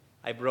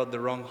I brought the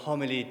wrong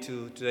homily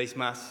to today's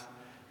Mass.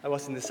 I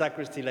was in the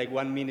sacristy like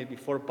 1 minute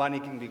before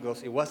panicking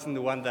because it wasn't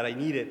the one that I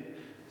needed.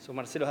 So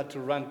Marcelo had to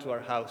run to our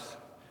house.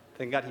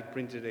 Thank God he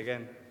printed it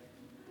again.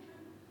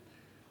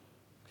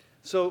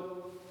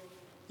 So,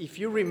 if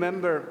you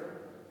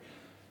remember,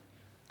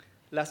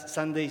 last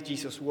Sunday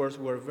Jesus' words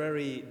were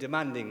very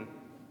demanding.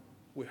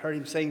 We heard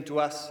him saying to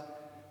us,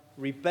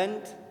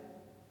 repent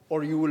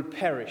or you will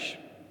perish.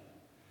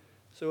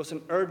 So it was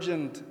an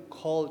urgent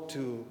call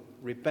to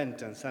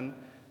repentance. And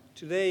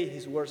today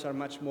his words are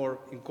much more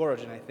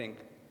encouraging, I think.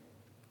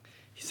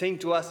 He's saying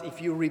to us,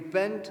 if you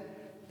repent,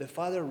 the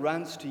Father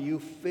runs to you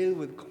filled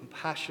with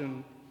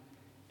compassion,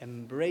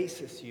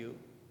 embraces you,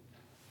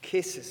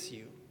 kisses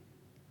you,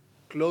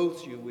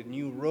 clothes you with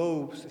new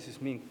robes,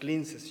 this means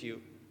cleanses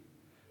you,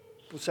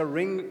 puts a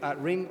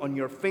ring on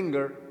your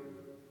finger,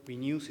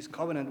 renews his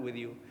covenant with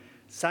you,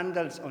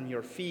 sandals on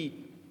your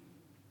feet,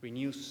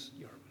 renews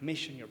your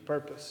mission, your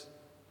purpose.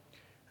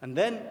 And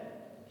then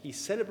he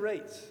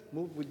celebrates,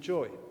 moved with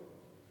joy.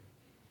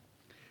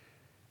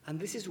 And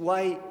this is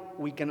why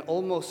we can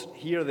almost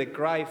hear the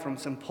cry from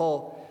St.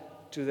 Paul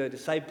to the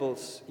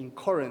disciples in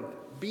Corinth,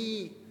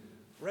 be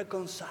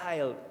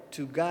reconciled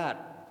to God,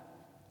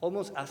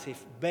 almost as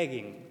if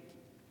begging.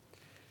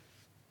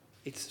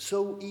 It's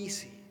so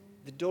easy.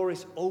 The door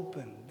is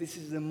open. This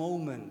is the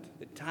moment,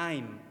 the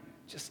time.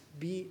 Just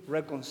be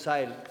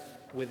reconciled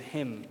with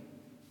him.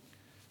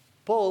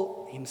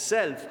 Paul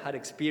himself had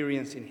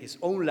experienced in his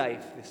own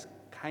life this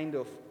kind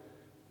of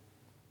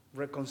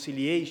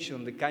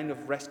reconciliation, the kind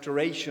of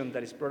restoration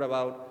that is brought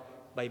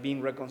about by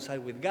being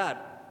reconciled with God.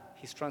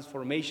 His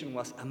transformation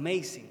was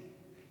amazing.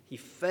 He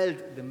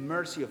felt the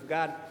mercy of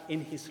God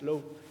in his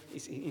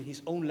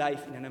own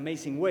life in an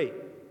amazing way.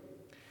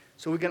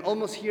 So we can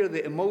almost hear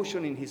the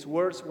emotion in his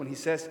words when he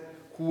says,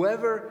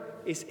 whoever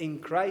is in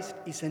Christ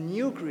is a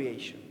new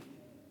creation.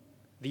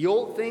 The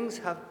old things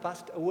have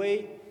passed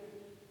away,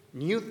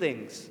 new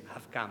things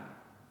have come.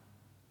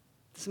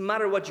 It doesn't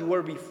matter what you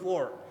were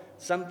before.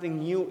 Something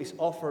new is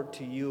offered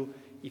to you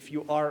if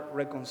you are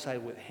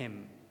reconciled with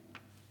him.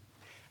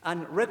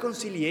 And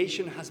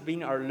reconciliation has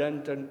been our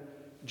Lenten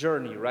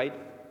journey, right?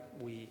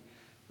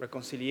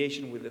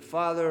 Reconciliation with the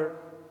Father,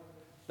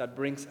 that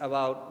brings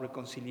about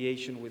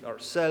reconciliation with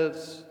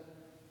ourselves,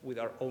 with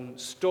our own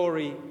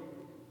story,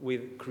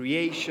 with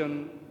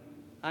creation,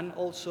 and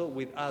also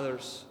with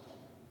others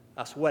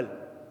as well.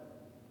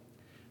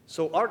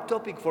 So our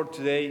topic for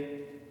today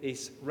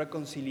is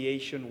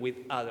reconciliation with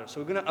others.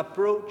 So we're going to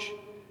approach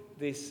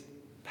this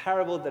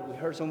parable that we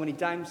heard so many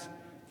times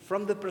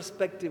from the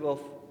perspective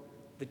of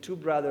the two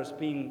brothers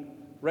being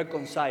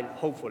reconciled,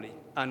 hopefully,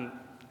 and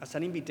as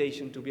an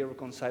invitation to be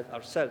reconciled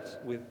ourselves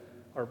with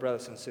our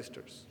brothers and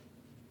sisters.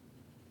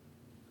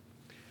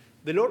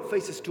 The Lord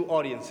faces two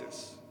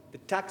audiences. The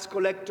tax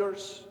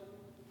collectors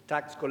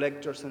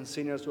and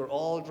sinners were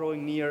all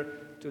drawing near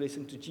to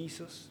listen to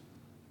Jesus,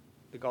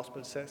 the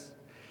gospel says.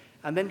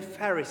 And then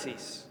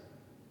Pharisees,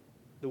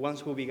 the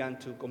ones who began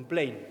to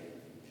complain.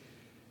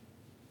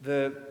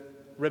 The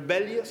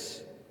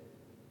rebellious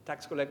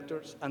tax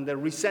collectors and the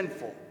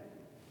resentful,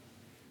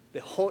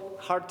 the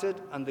hot-hearted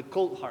and the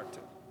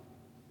cold-hearted.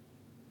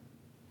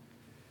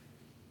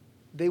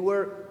 They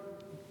were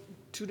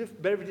two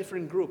very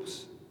different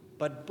groups,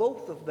 but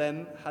both of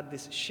them had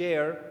this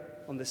share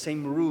on the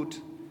same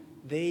root.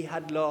 They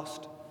had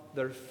lost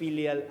their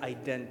filial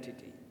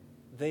identity.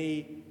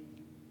 They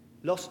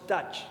lost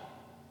touch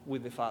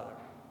with the Father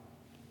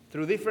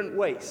through different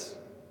ways,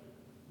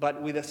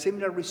 but with a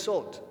similar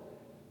result.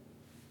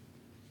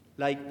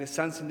 Like the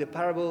sons in the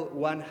parable,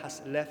 one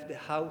has left the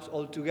house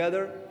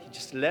altogether, he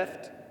just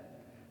left,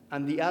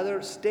 and the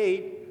other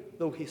stayed,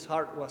 though his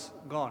heart was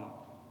gone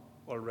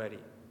already.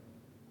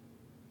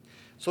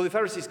 So the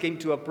Pharisees came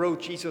to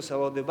approach Jesus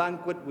about the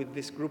banquet with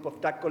this group of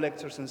tax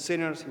collectors and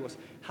sinners. He was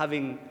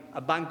having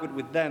a banquet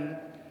with them.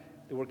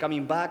 They were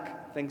coming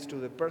back thanks to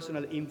the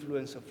personal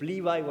influence of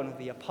Levi, one of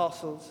the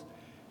apostles.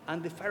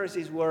 And the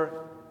Pharisees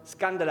were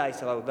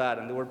scandalized about that,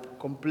 and they were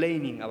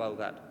complaining about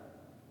that.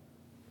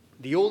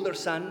 The older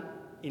son,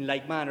 in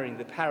like manner in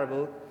the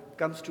parable,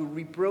 comes to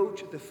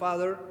reproach the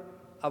father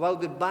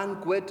about the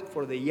banquet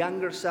for the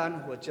younger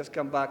son who had just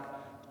come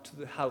back to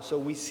the house. So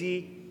we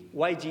see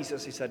why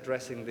Jesus is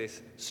addressing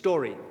this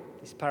story,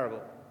 this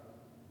parable.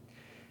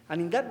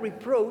 And in that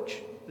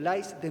reproach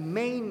lies the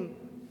main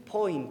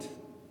point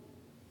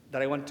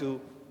that I want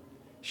to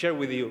share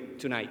with you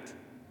tonight.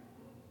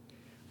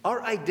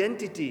 Our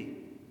identity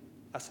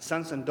as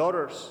sons and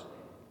daughters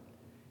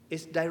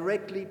is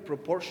directly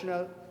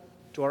proportional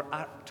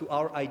to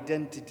our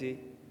identity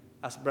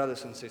as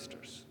brothers and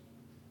sisters.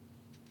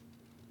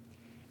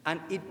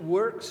 And it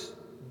works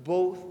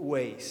both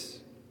ways.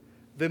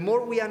 The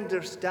more we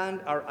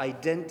understand our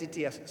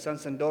identity as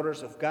sons and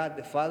daughters of God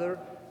the Father,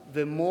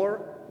 the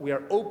more we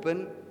are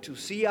open to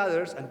see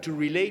others and to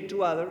relate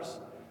to others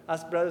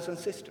as brothers and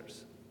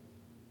sisters.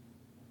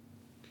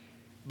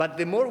 But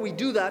the more we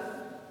do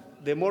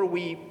that, the more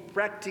we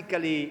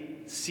practically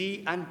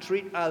see and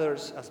treat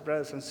others as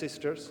brothers and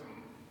sisters,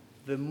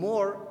 the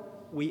more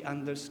we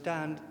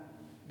understand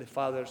the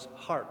Father's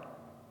heart,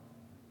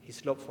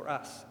 his love for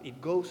us.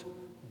 It goes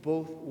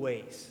both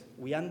ways.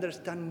 We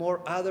understand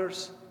more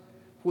others,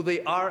 who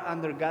they are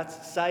under God's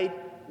side,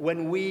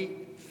 when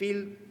we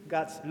feel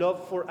God's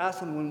love for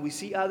us and when we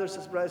see others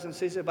as brothers and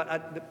sisters.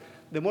 But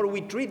the more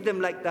we treat them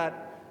like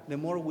that, the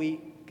more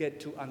we get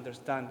to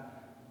understand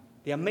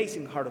the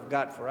amazing heart of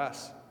God for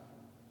us.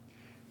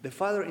 The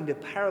Father in the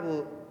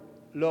parable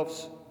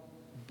loves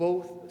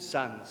both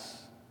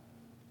sons,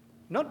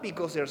 not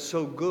because they're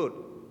so good,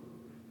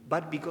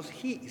 but because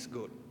he is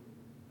good.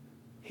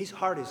 His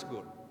heart is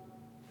good,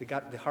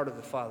 the heart of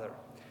the Father.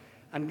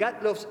 And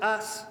God loves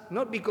us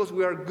not because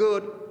we are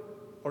good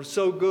or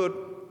so good,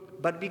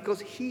 but because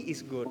he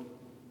is good.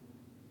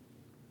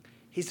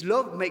 His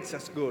love makes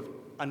us good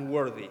and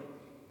worthy.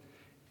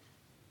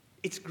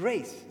 It's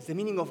grace. It's the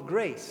meaning of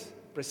grace,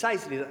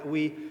 precisely, that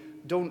we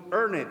don't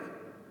earn it.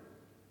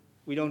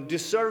 We don't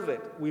deserve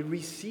it. We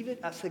receive it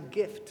as a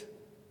gift.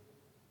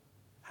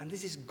 And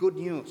this is good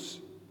news.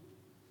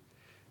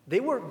 They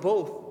were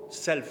both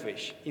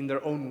selfish in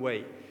their own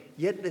way,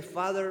 yet the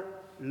Father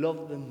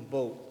loved them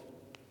both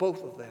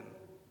of them.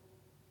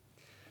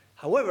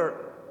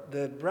 However,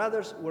 the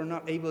brothers were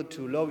not able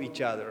to love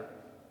each other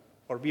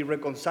or be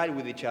reconciled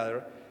with each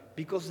other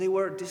because they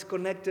were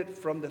disconnected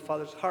from the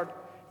Father's heart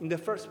in the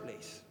first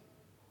place.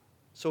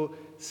 So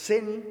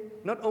sin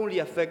not only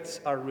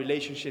affects our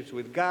relationships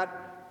with God,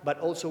 but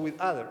also with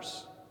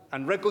others.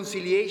 And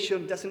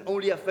reconciliation doesn't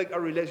only affect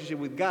our relationship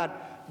with God,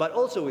 but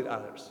also with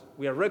others.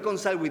 We are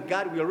reconciled with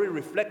God, we already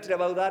reflected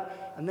about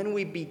that, and then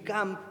we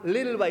become,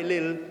 little by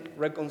little,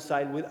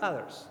 reconciled with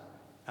others.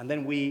 And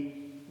then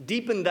we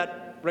deepen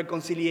that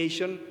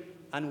reconciliation,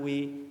 and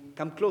we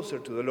come closer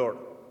to the Lord.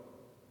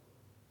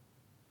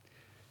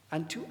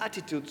 And two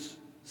attitudes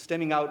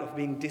stemming out of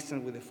being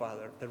distant with the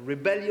Father: the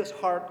rebellious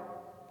heart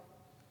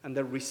and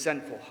the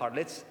resentful heart.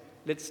 Let's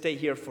stay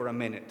here for a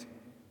minute.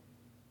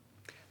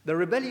 The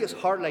rebellious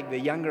heart, like the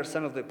younger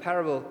son of the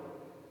parable,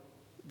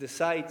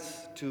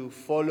 decides to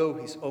follow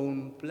his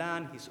own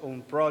plan, his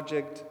own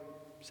project,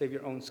 save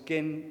your own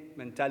skin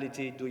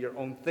mentality, do your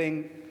own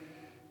thing,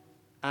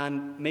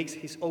 and makes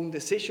his own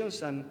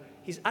decisions, and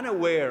he's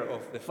unaware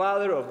of the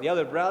father, of the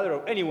other brother,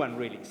 of anyone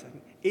really. It's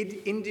an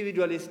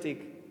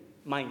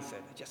individualistic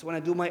mindset. I just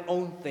want to do my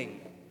own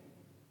thing.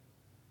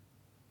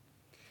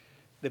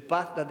 The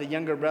path that the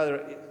younger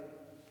brother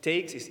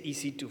takes is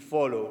easy to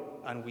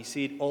follow, and we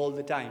see it all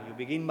the time. You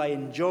begin by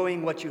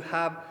enjoying what you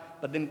have,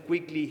 but then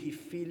quickly he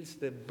feels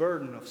the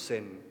burden of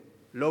sin,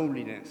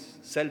 loneliness,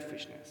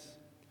 selfishness,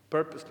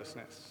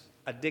 purposelessness,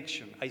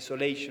 addiction,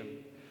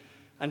 isolation,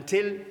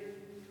 until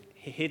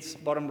he hits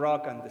bottom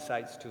rock and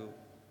decides to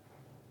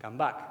come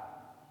back.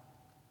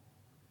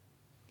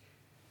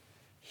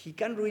 He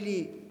can't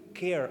really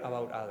care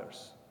about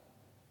others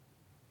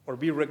or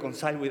be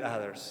reconciled with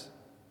others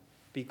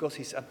because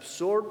he's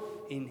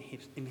absorbed in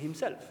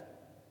himself,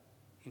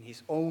 in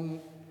his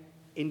own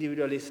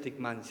individualistic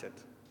mindset.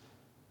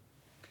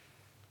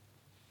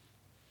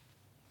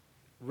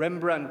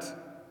 Rembrandt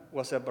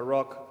was a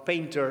Baroque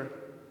painter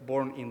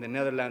born in the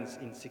Netherlands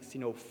in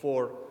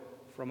 1604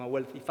 from a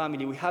wealthy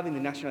family. We have in the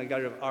National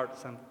Gallery of Art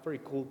some very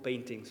cool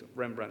paintings of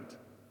Rembrandt.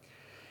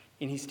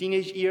 In his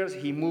teenage years,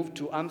 he moved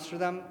to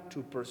Amsterdam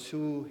to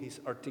pursue his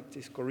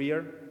artistic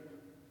career.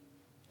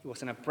 He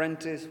was an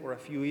apprentice for a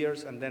few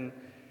years and then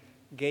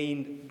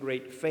gained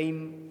great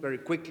fame very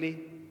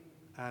quickly.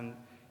 And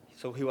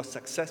so he was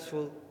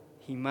successful.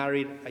 He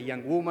married a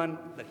young woman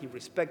that he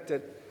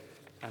respected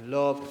and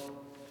loved.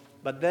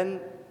 But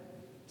then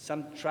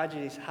some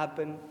tragedies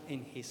happened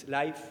in his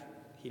life.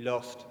 He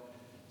lost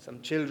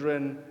some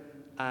children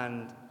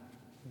and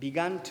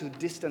began to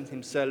distance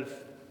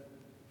himself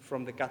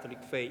from the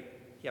Catholic faith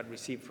he had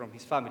received from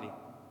his family.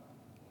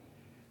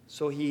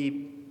 So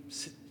he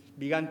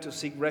began to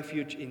seek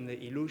refuge in the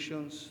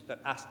illusions that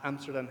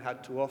Amsterdam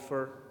had to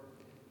offer,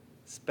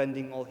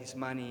 spending all his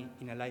money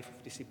in a life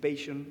of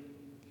dissipation.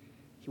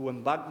 He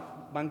went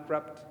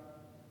bankrupt,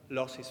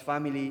 lost his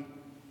family,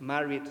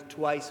 married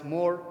twice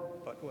more,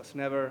 but was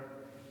never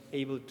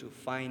able to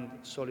find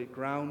solid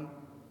ground.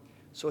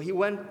 So he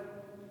went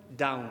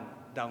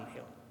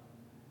downhill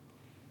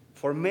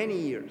for many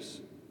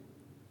years.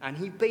 And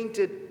he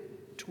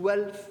painted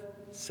 12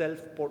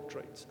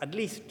 self-portraits, at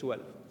least 12,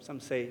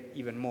 some say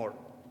even more.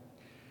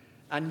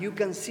 And you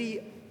can see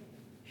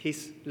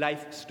his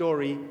life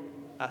story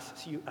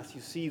as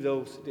you see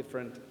those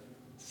different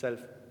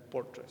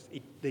self-portraits.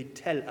 They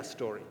tell a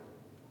story.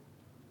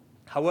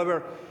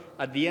 However,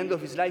 at the end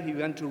of his life, he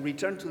began to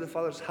return to the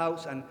Father's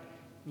house and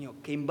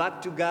came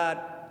back to God,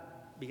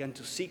 began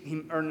to seek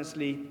him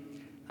earnestly.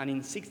 And in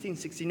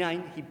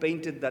 1669, he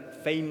painted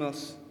that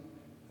famous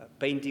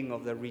painting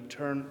of the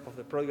return of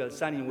the prodigal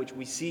son, in which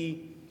we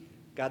see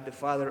God the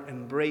Father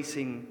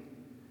embracing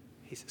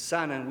his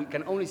son, and we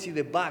can only see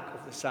the back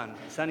of the son.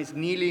 The son is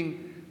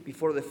kneeling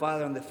before the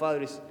Father, and the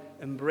Father is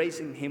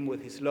embracing him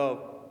with his love.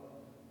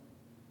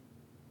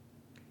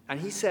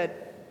 And he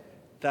said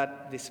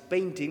that this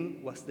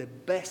painting was the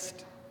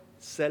best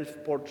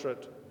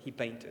self-portrait he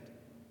painted.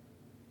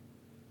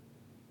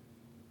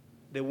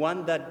 the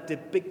one that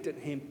depicted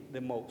him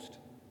the most,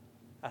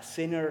 a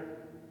sinner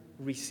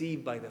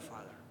received by the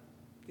Father.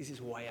 This is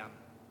who I am.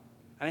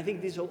 And I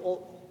think this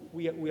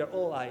we are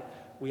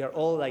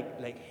all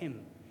like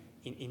him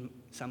in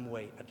some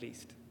way, at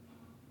least.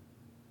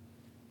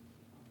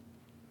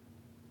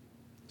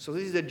 So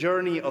this is the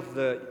journey of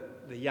the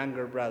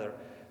younger brother.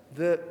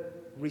 The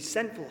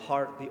resentful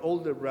heart, the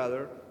older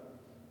brother,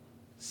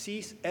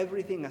 sees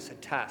everything as a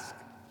task,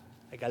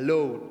 like a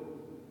load.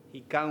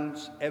 He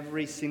counts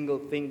every single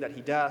thing that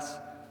he does,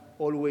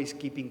 always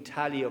keeping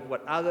tally of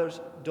what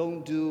others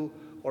don't do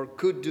or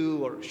could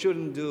do or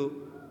shouldn't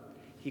do.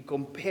 He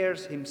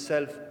compares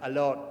himself a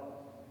lot.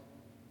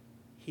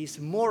 He's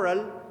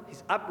moral,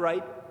 he's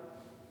upright,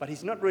 but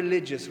he's not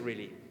religious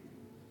really,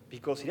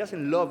 because he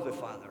doesn't love the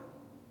Father.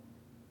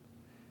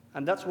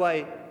 And that's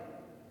why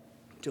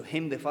to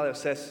him the Father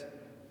says,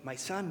 "My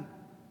son,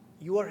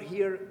 you are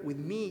here with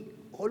me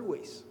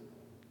always.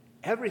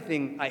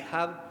 Everything I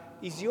have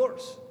is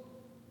yours."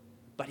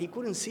 But he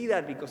couldn't see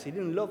that because he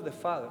didn't love the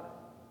Father.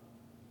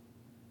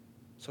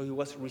 So he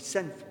was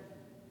resentful.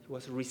 He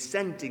was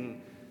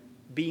resenting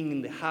being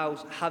in the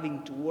house,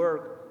 having to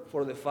work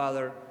for the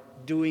Father,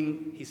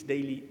 doing his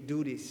daily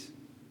duties.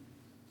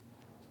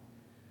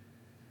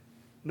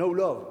 No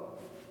love.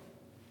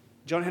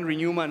 John Henry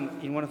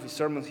Newman, in one of his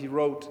sermons, he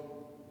wrote,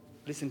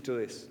 listen to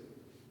this: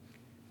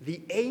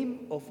 "The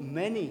aim of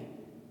many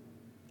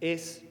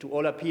is, to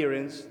all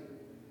appearance,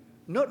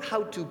 not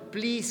how to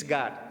please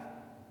God,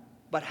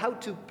 but how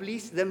to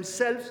please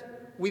themselves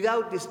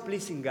without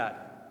displeasing God."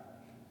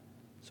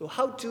 So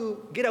how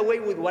to get away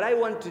with what I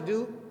want to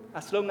do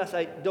as long as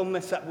I don't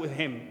mess up with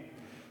him.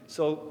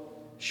 So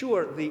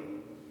sure,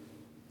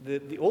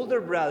 the older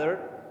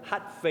brother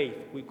had faith,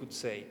 we could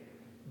say,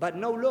 but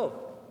no love.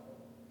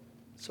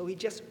 So he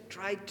just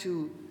tried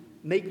to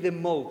make the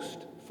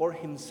most for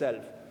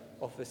himself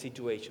of the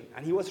situation.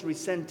 And he was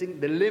resenting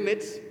the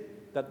limits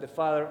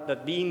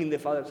that being in the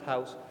Father's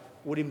house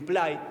would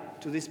imply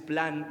to this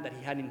plan that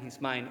he had in his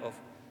mind of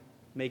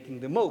making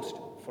the most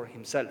for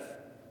himself.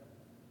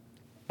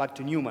 Back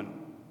to Newman.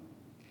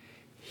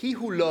 "He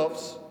who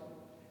loves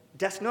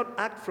does not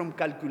act from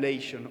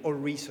calculation or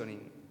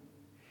reasoning.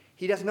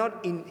 He does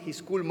not in his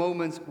cool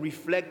moments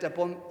reflect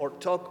upon or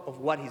talk of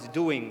what he's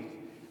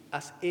doing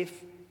as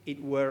if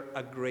it were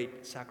a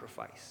great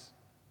sacrifice.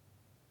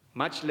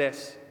 Much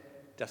less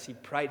does he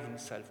pride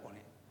himself on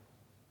it."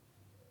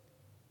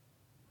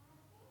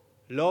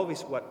 Love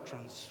is what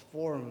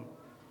transforms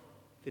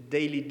the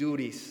daily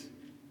duties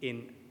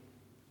in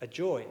a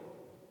joy,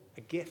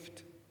 a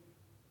gift.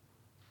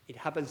 It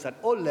happens at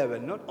all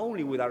levels, not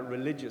only with our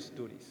religious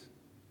duties,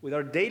 with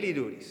our daily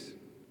duties.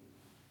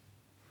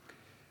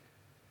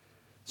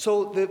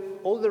 So the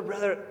older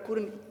brother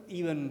couldn't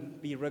even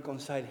be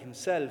reconciled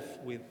himself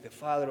with the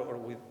father or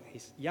with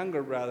his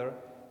younger brother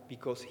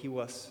because he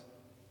was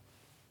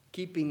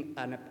keeping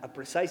a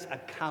precise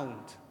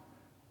account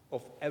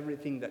of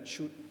everything that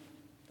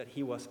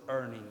he was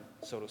earning,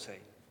 so to say.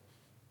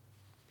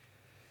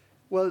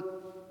 Well,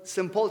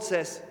 St. Paul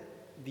says,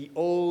 the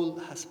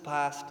old has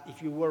passed.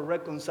 If you were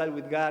reconciled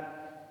with God,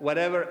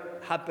 whatever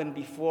happened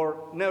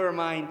before, never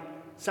mind,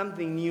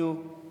 something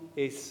new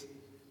is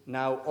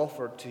now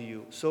offered to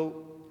you.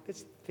 So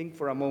let's think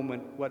for a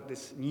moment what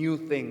this new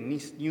thing,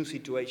 this new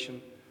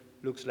situation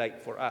looks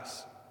like for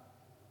us.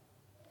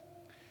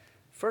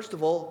 First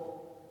of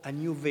all, a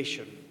new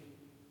vision.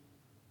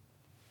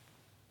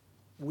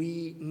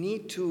 We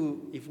need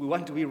to, if we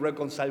want to be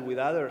reconciled with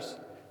others,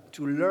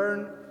 to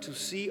learn to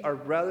see our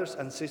brothers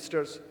and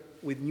sisters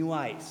with new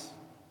eyes,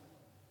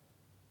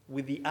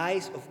 with the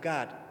eyes of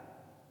God,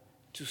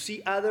 to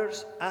see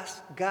others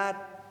as God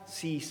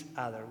sees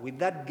others, with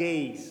that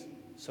gaze,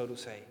 so to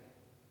say,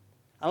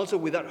 and also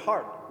with that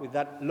heart, with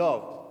that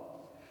love.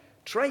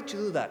 Try to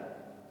do that.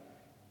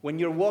 When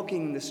you're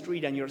walking in the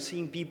street and you're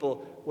seeing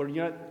people,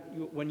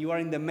 when you are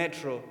in the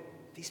metro,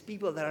 these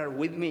people that are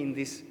with me in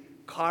this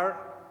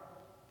car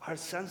are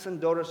sons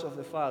and daughters of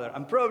the Father.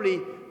 And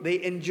probably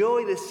they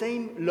enjoy the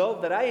same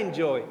love that I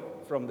enjoy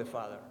from the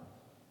Father.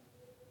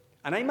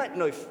 And I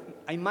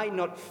might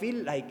not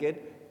feel like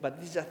it, but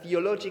this is a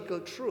theological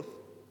truth.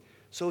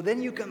 So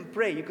then you can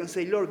pray. You can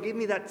say, Lord, give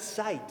me that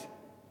sight.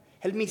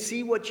 Help me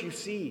see what you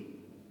see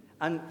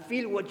and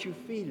feel what you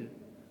feel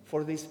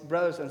for these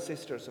brothers and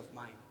sisters of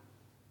mine.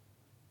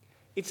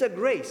 It's a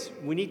grace.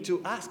 We need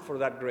to ask for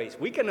that grace.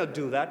 We cannot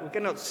do that. We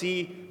cannot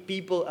see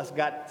people as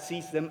God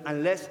sees them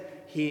unless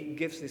He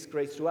gives this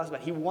grace to us,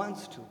 but He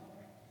wants to.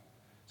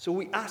 So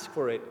we ask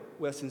for it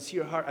with a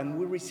sincere heart and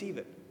we receive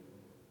it.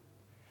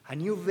 A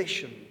new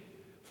vision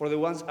for the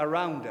ones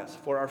around us,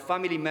 for our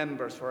family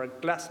members, for our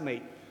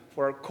classmates,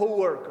 for our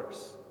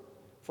co-workers,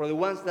 for the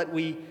ones that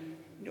we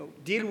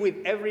deal with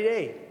every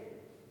day.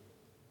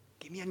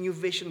 Give me a new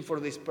vision for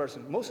this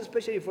person, most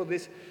especially for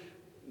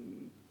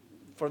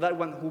that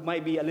one who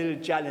might be a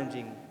little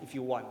challenging, if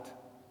you want.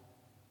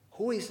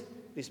 Who is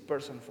this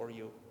person for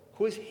you?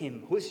 Who is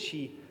him? Who is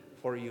she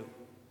for you?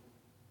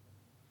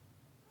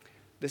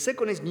 The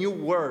second is new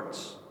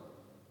words.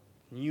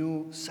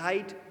 New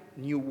sight,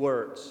 new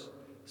words.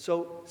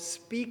 So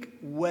speak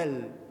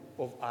well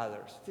of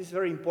others. This is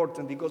very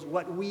important because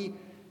what we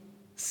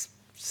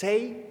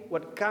say,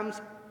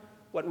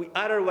 what we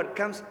utter, what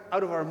comes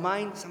out of our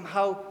mind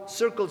somehow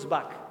circles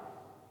back.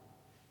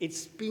 It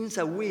spins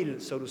a wheel,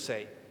 so to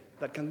say,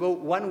 that can go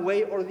one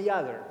way or the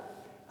other.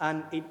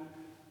 And it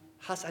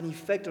has an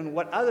effect on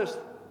what others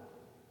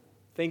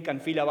think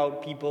and feel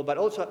about people, but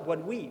also what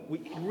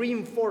it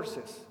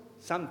reinforces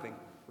something,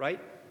 right?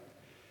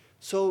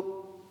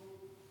 So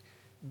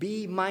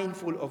be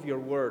mindful of your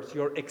words,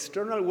 your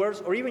external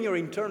words, or even your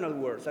internal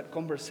words, that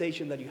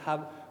conversation that you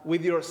have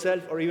with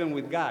yourself or even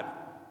with God.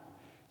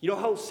 You know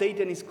how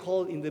Satan is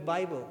called in the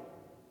Bible?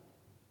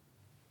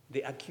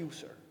 The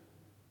accuser.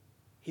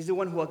 He's the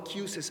one who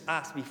accuses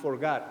us before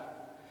God.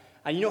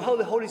 And you know how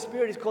the Holy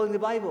Spirit is called in the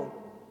Bible?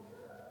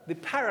 The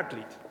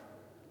Paraclete.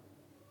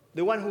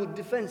 The one who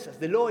defends us,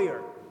 the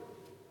lawyer,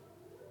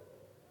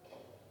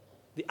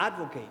 the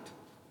advocate.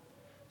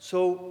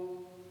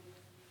 So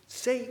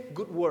say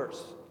good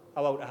words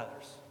about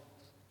others.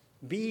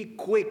 Be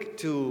quick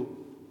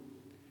to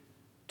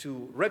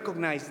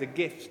recognize the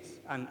gifts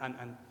and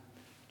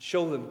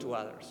show them to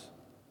others.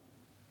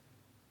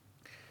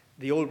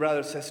 The old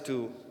brother says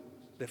to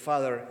the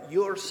father,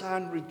 "Your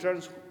son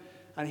returns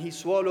and he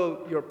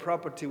swallowed your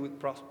property with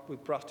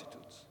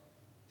prostitutes."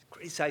 He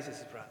criticizes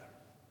his brother.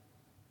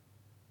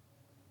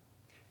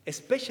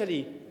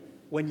 Especially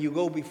when you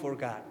go before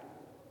God.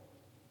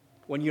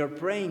 When you're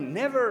praying,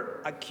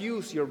 never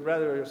accuse your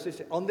brother or your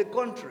sister. On the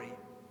contrary,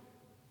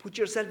 put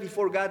yourself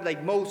before God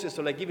like Moses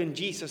or like even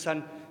Jesus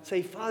and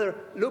say, "Father,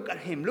 look at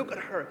him, look at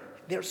her.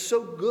 They're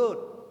so good."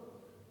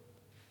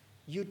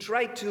 You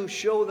try to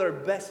show their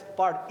best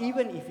part,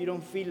 even if you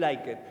don't feel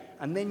like it,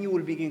 and then you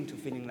will begin to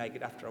feeling like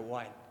it after a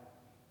while.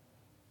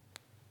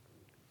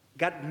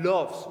 God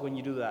loves when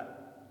you do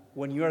that.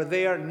 When you are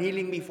there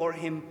kneeling before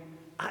him,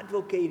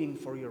 advocating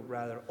for your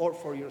brother or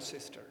for your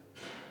sister,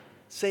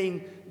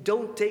 saying,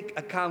 don't take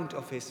account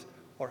of his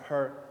or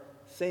her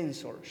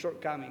sins or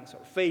shortcomings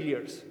or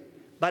failures,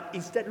 but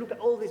instead look at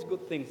all these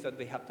good things that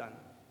they have done.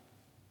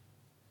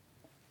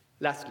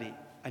 Lastly,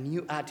 a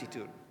new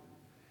attitude.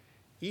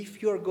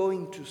 If you're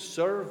going to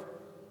serve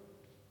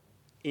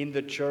in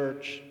the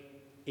church,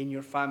 in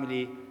your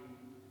family,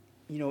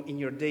 in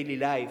your daily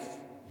life,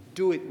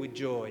 do it with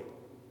joy.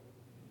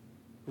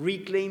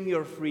 Reclaim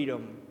your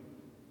freedom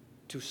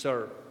to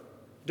serve.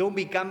 Don't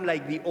become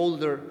like the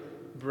older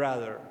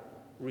brother,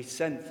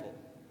 resentful,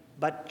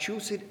 but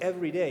choose it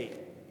every day.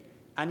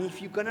 And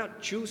if you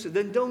cannot choose it,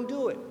 then don't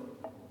do it.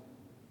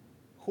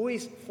 Who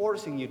is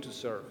forcing you to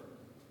serve?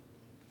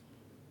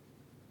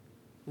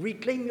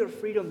 Reclaim your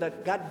freedom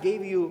that God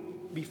gave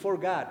you before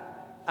God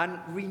and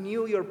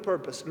renew your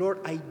purpose. Lord,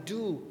 I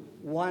do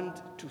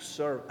want to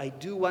serve. I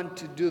do want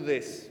to do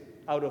this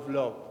out of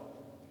love.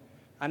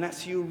 And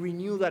as you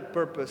renew that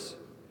purpose,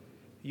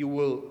 you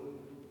will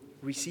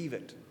receive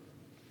it.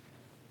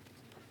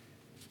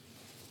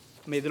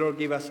 May the Lord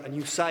give us a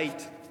new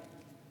sight,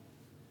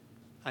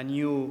 a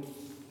new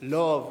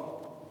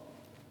love,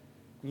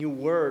 new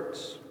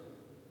words,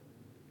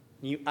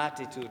 new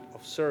attitude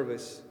of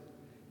service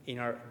in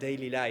our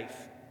daily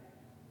life,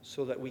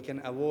 so that we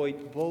can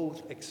avoid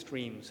both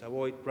extremes,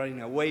 avoid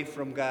running away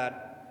from God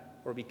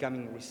or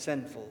becoming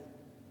resentful,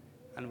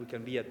 and we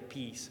can be at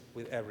peace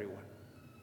with everyone.